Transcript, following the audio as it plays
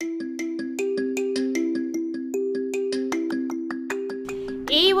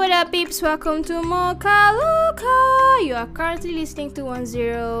Hey, what up peeps? Welcome to Mocha Loca. You are currently listening to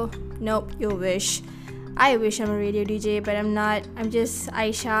 10. Nope, you wish. I wish I'm a radio DJ, but I'm not. I'm just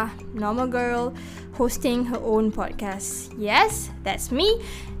Aisha, normal girl, hosting her own podcast. Yes, that's me.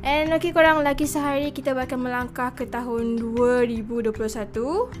 And okay, korang, lagi sehari kita bakal melangkah ke tahun 2021.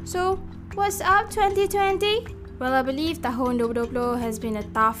 So, what's up 2020? Well, I believe tahun 2020 has been a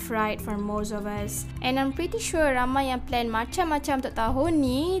tough ride for most of us. And I'm pretty sure ramai yang plan macam-macam untuk tahun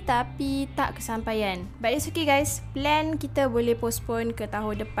ni tapi tak kesampaian. But it's okay guys, plan kita boleh postpone ke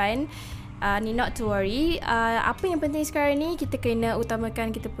tahun depan. Need not to worry. Apa yang penting sekarang ni, kita kena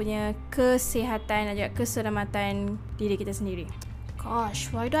utamakan kita punya kesihatan dan juga keselamatan diri kita sendiri. Gosh,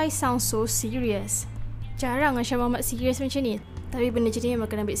 why do I sound so serious? Jarang Aisyah Muhammad serius macam ni. Tapi benda macam ni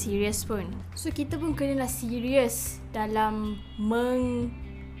memang kena ambil serius pun. So kita pun kenalah serius dalam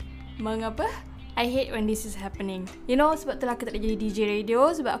apa? I hate when this is happening. You know, sebab itulah aku tak nak jadi DJ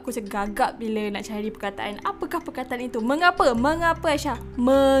radio. Sebab aku segagap bila nak cari perkataan. Apakah perkataan itu? Mengapa? Mengapa Aisyah?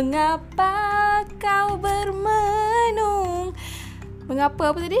 Mengapa kau bermenung?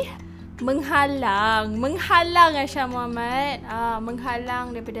 Mengapa apa tadi? Menghalang Aisyah Muhammad.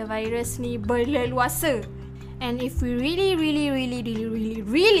 Menghalang daripada virus ni berleluasa. And if we really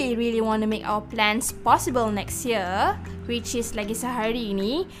want to make our plans possible next year, which is lagi sehari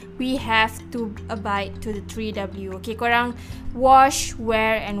ni, we have to abide to the 3W. Okay, korang wash,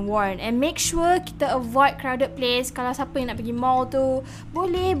 wear and warn. And make sure kita avoid crowded place. Kalau siapa yang nak pergi mall tu,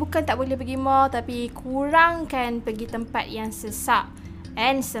 boleh, bukan tak boleh pergi mall, tapi kurangkan pergi tempat yang sesak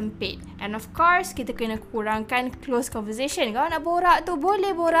and sempit. And of course, kita kena kurangkan close conversation. Kalau nak borak tu,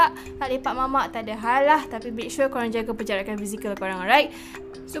 boleh borak. Nak lepak mamak, tak ada hal lah. Tapi make sure korang jaga penjarakan fizikal korang, alright?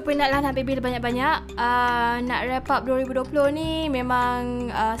 So, penatlah nak baby banyak-banyak. Nak wrap up 2020 ni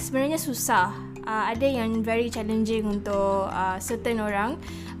memang sebenarnya susah. Ada yang very challenging untuk certain orang.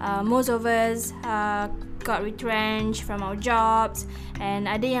 Most of us got retrenched from our jobs, and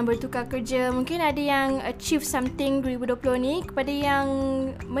ada yang bertukar kerja. Mungkin ada yang achieve something 2020 ni. Kepada yang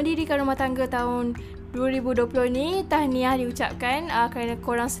mendirikan rumah tangga tahun 2020 ni, tahniah diucapkan kerana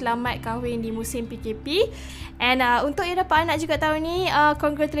korang selamat kahwin di musim PKP. And untuk yang dapat anak juga tahun ni,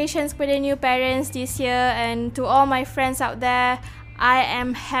 congratulations kepada new parents this year. And to all my friends out there, I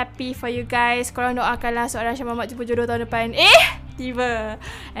am happy for you guys. Korang doakanlah seorang Aisyah Muhammad jumpa jodoh tahun depan. Tiba.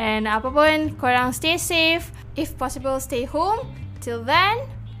 And apa pun, korang stay safe. If possible, stay home. Till then,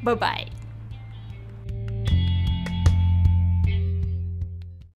 bye-bye.